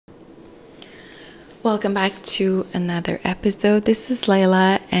Welcome back to another episode. This is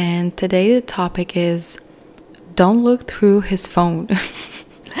Layla, and today the topic is don't look through his phone.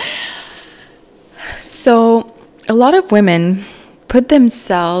 So, a lot of women put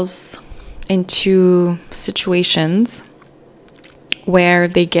themselves into situations where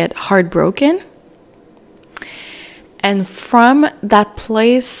they get heartbroken, and from that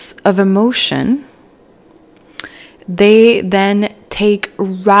place of emotion, they then take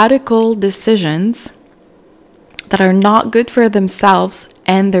radical decisions that are not good for themselves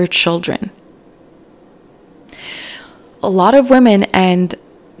and their children. A lot of women end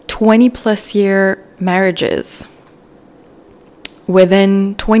 20 plus year marriages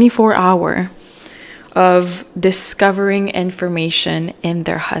within 24 hours of discovering information in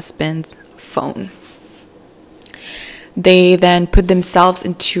their husband's phone. They then put themselves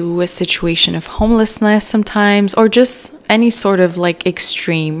into a situation of homelessness sometimes, or just any sort of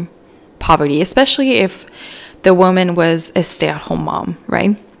extreme poverty, especially if the woman was a stay-at-home mom,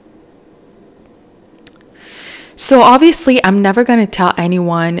 right? So obviously, I'm never going to tell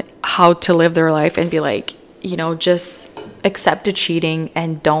anyone how to live their life and be just accept the cheating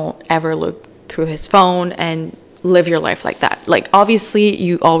and don't ever look through his phone and live your life like that. Obviously,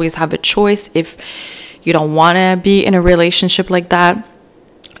 you always have a choice. If you don't want to be in a relationship like that,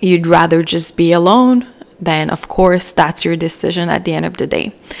 you'd rather just be alone, then of course that's your decision at the end of the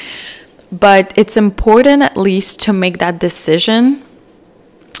day. But it's important at least to make that decision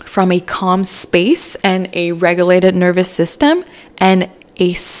from a calm space and a regulated nervous system and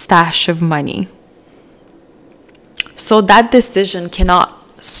a stash of money. So that decision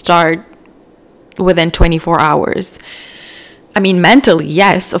cannot start within 24 hours. I mean, mentally,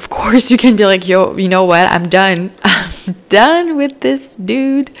 yes, of course you can be like, yo, you know what? I'm done. I'm done with this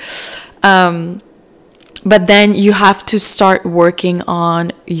dude. But then you have to start working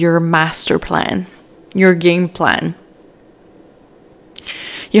on your master plan, your game plan.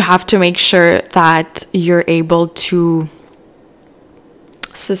 You have to make sure that you're able to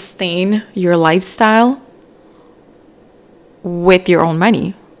sustain your lifestyle with your own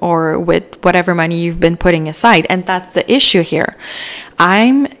money, or with whatever money you've been putting aside. And that's the issue here.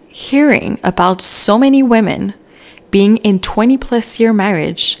 I'm hearing about so many women being in 20 plus year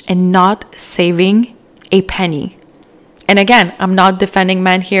marriage and not saving a penny. And again, I'm not defending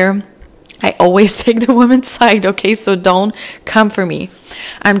men here. I always take the woman's side, okay? So don't come for me.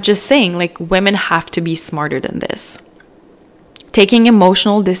 I'm just saying, women have to be smarter than this. Taking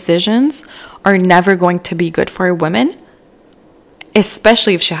emotional decisions are never going to be good for a woman,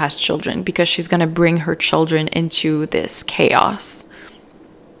 especially if she has children, because she's going to bring her children into this chaos.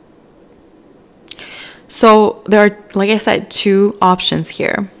 So there are, like I said, two options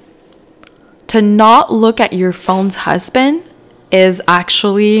here. To not look at your phone's husband is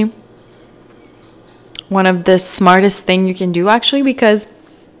actually one of the smartest thing you can do, actually, because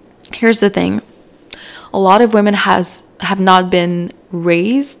here's the thing. A lot of women have not been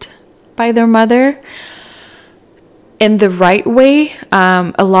raised by their mother in the right way.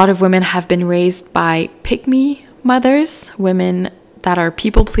 A lot of women have been raised by pick-me mothers, women that are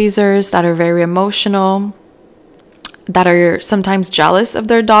people pleasers, that are very emotional, that are sometimes jealous of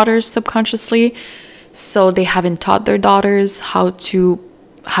their daughters subconsciously. So they haven't taught their daughters how to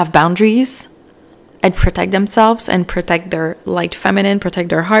have boundaries and protect themselves and protect their light feminine, protect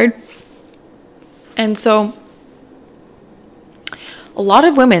their heart. And so a lot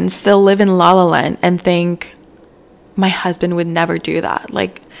of women still live in La La Land and think, my husband would never do that.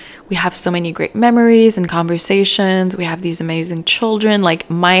 We have so many great memories and conversations. We have these amazing children.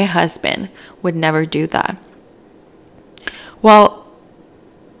 My husband would never do that. Well,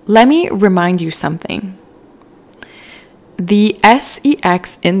 let me remind you something. The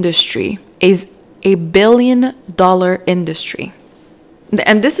sex industry is a $1 billion industry.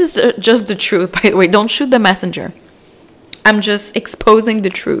 And this is just the truth, by the way. Don't shoot the messenger. I'm just exposing the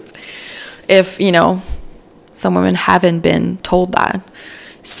truth. If, some women haven't been told that.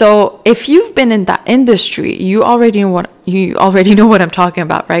 So if you've been in that industry, you already know what I'm talking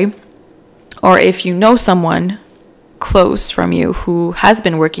about, right? Or if you know someone close from you who has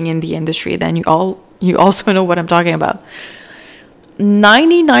been working in the industry, then you also know what I'm talking about.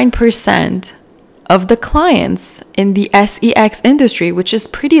 99% of the clients in the sex industry, which is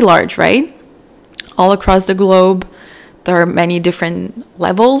pretty large, right? All across the globe, there are many different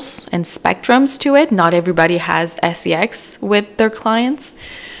levels and spectrums to it. Not everybody has sex with their clients,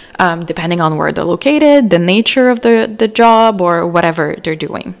 depending on where they're located, the nature of the job, or whatever they're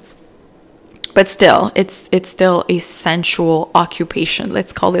doing. But still, it's still a sensual occupation.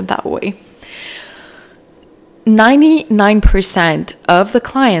 Let's call it that way. 99% of the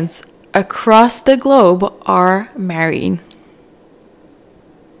clients across the globe are married.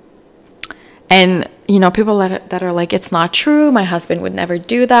 And, you know, people that are like, it's not true, my husband would never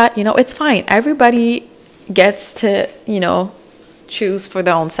do that. You know, it's fine. Everybody gets to, you know, choose for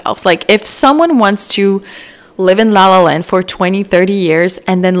their own selves. Like, if someone wants to live in La La Land for 20, 30 years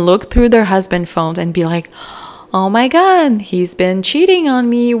and then look through their husband's phone and be like, oh my God, he's been cheating on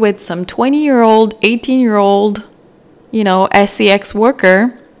me with some 20-year-old, 18-year-old, you know, SEX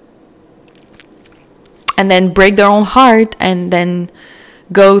worker, and then break their own heart and then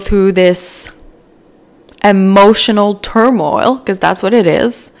go through this emotional turmoil, because that's what it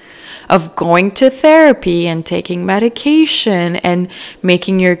is, of going to therapy and taking medication and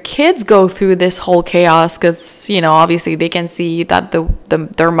making your kids go through this whole chaos, because, you know, obviously they can see that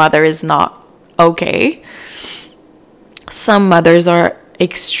their mother is not okay. Some mothers are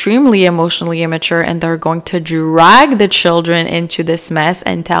extremely emotionally immature, and they're going to drag the children into this mess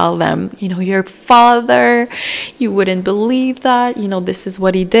and tell them, you know, your father, you wouldn't believe that, you know, this is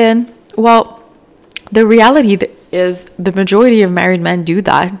what he did. Well, the reality is the majority of married men do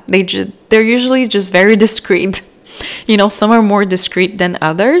that. They're usually just very discreet. You know, some are more discreet than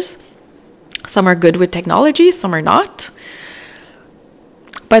others. Some are good with technology, some are not.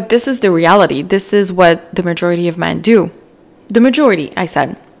 But this is the reality. This is what the majority of men do. The majority, I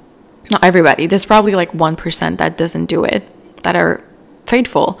said. Not everybody. There's probably like 1% that doesn't do it, that are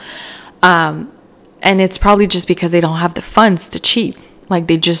faithful. And it's probably just because they don't have the funds to cheat. Like,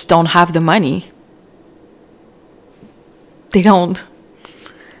 they just don't have the money. They don't.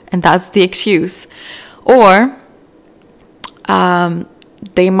 And that's the excuse. Or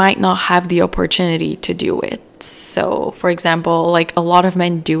they might not have the opportunity to do it. So, for example, like, a lot of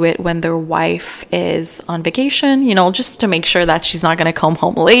men do it when their wife is on vacation, you know, just to make sure that she's not going to come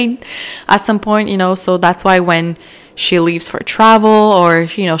home late at some point, you know. So that's why when she leaves for travel, or,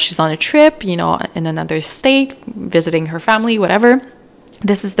 you know, she's on a trip, you know, in another state, visiting her family, whatever,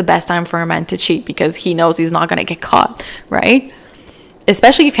 this is the best time for a man to cheat, because he knows he's not going to get caught, right?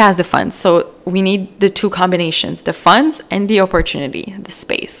 Especially if he has the funds. So we need the two combinations, the funds and the opportunity, the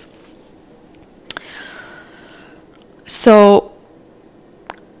space. So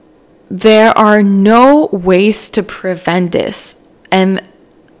there are no ways to prevent this. And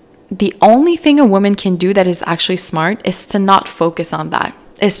the only thing a woman can do that is actually smart is to not focus on that,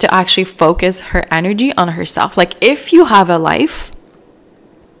 is to actually focus her energy on herself. Like, if you have a life,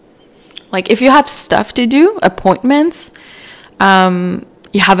 like if you have stuff to do, appointments,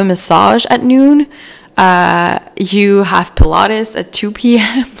 you have a massage at noon, you have Pilates at 2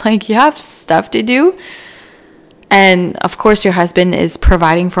 p.m., like, you have stuff to do, and of course your husband is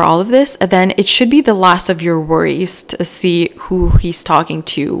providing for all of this, then it should be the last of your worries to see who he's talking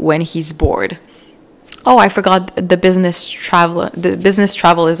to when he's bored. Oh, I forgot, the business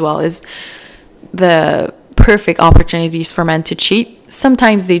travel as well is the perfect opportunities for men to cheat.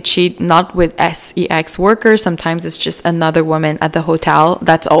 Sometimes they cheat not with SEX workers. Sometimes it's just another woman at the hotel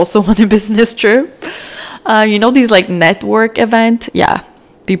that's also on a business trip. You know, these like network event. Yeah,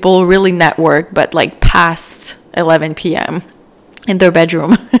 people really network, but like past 11 p.m. in their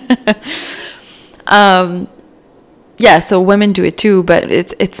bedroom. Yeah, so women do it too, but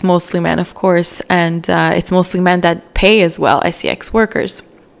it's mostly men, of course. And it's mostly men that pay as well, SEX workers.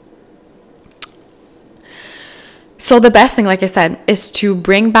 So the best thing, like I said, is to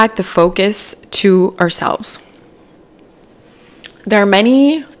bring back the focus to ourselves. There are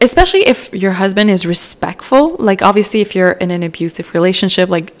many, especially if your husband is respectful, like obviously if you're in an abusive relationship,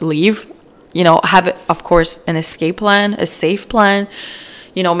 like leave, you know, have, of course, an escape plan, a safe plan,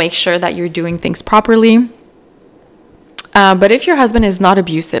 you know, make sure that you're doing things properly. But if your husband is not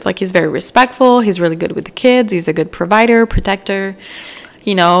abusive, like he's very respectful, he's really good with the kids, he's a good provider, protector,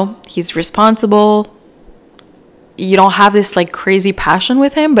 you know, he's responsible. You don't have this like crazy passion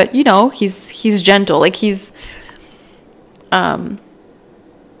with him, but you know, he's gentle, like he's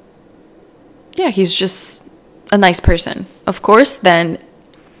he's just a nice person, of course. Then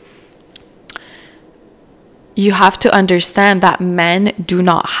you have to understand that men do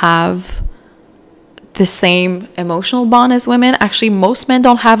not have the same emotional bond as women. Actually, most men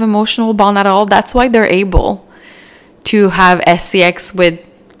don't have emotional bond at all. That's why they're able to have SEX with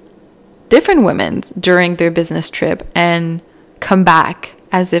different women during their business trip and come back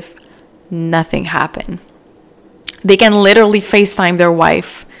as if nothing happened. They can literally FaceTime their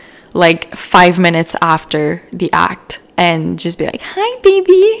wife like 5 minutes after the act and just be like, hi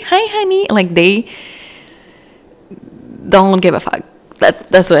baby, hi honey. Like, they don't give a fuck.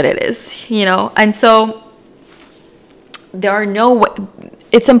 That's what it is, you know. And so there are no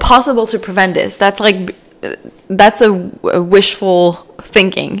it's impossible to prevent this. That's like that's a wishful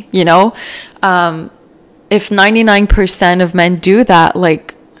thinking, you know. If 99% of men do that,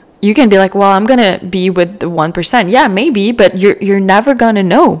 like, you can be like, well, I'm gonna be with the 1%. Yeah, maybe, but you're never gonna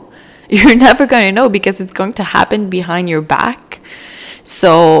know. You're never gonna know, because it's going to happen behind your back.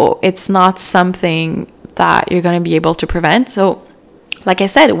 So it's not something that you're gonna be able to prevent. So like I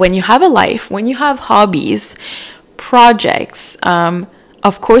said, when you have a life, when you have hobbies, projects,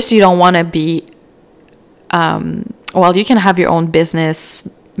 of course you don't want to be, well, you can have your own business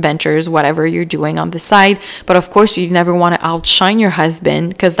ventures, whatever you're doing on the side, but of course you never want to outshine your husband,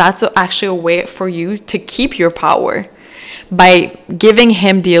 because that's actually a way for you to keep your power, by giving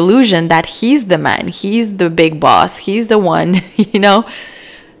him the illusion that he's the man, he's the big boss, he's the one, you know,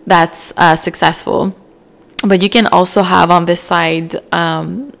 that's successful. But you can also have on this side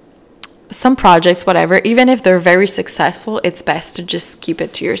some projects, whatever, even if they're very successful, it's best to just keep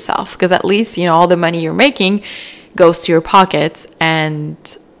it to yourself, because at least, you know, all the money you're making goes to your pockets,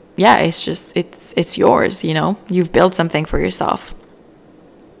 and yeah, it's just, it's yours, you know, you've built something for yourself.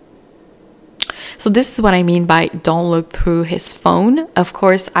 So this is what I mean by don't look through his phone. Of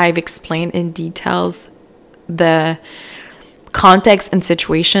course, I've explained in details the context and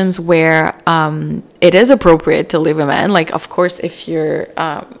situations where it is appropriate to leave a man. Like, of course, if you're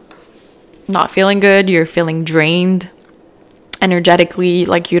not feeling good, you're feeling drained energetically,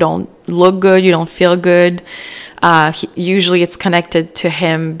 like you don't look good, you don't feel good, usually it's connected to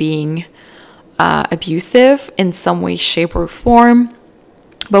him being abusive in some way, shape, or form.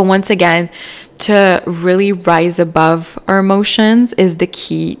 But once again, to really rise above our emotions is the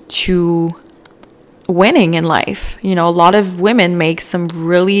key to winning in life. You know, a lot of women make some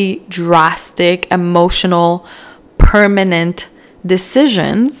really drastic, emotional, permanent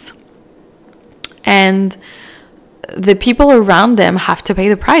decisions, and the people around them have to pay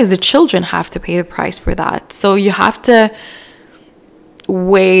the price. The children have to pay the price for that. So you have to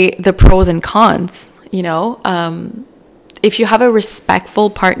weigh the pros and cons, you know. If you have a respectful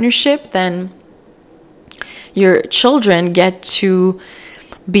partnership, then your children get to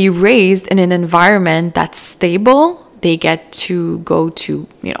be raised in an environment that's stable. They get to go to,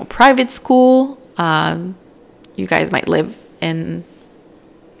 you know, private school. You guys might live in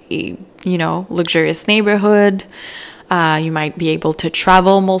a, you know, luxurious neighborhood. You might be able to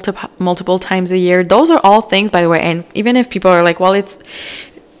travel multiple times a year. Those are all things, by the way. And even if people are like, well, it's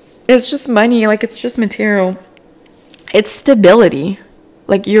just money, like it's just material, it's stability.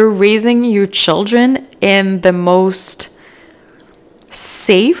 Like, you're raising your children in the most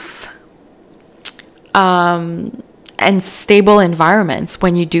safe and stable environments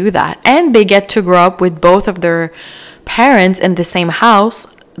when you do that. And they get to grow up with both of their parents in the same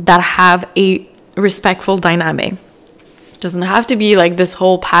house that have a respectful dynamic. Doesn't have to be like this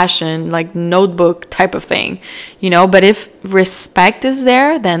whole passion, like notebook type of thing, you know. But if respect is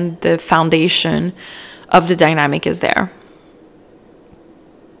there, then the foundation of the dynamic is there.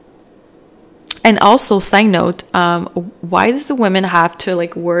 And also, side note, why does the woman have to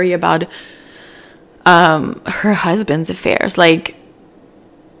like worry about her husband's affairs? Like,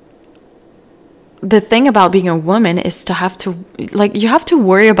 the thing about being a woman is to have to, like, you have to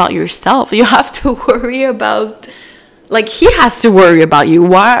worry about yourself. You have to worry about, like, he has to worry about you.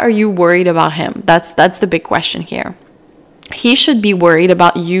 Why are you worried about him? That's the big question here. He should be worried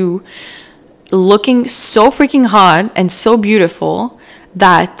about you looking so freaking hot and so beautiful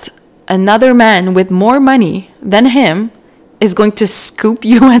that another man with more money than him is going to scoop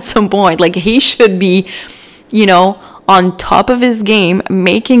you at some point. Like, he should be, you know, on top of his game,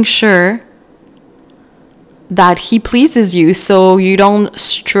 making sure that he pleases you so you don't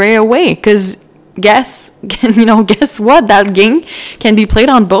stray away. Because guess what? That game can be played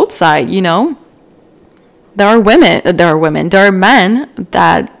on both sides, you know. There are men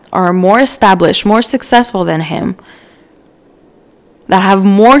that are more established, more successful than him, that have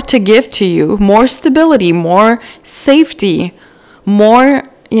more to give to you, more stability, more safety, more,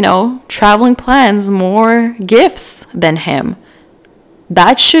 you know, traveling plans, more gifts than him.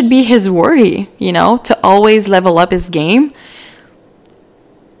 That should be his worry, you know, to always level up his game.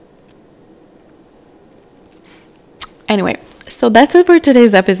 Anyway, so that's it for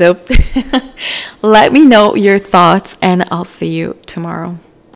today's episode. Let me know your thoughts, and I'll see you tomorrow.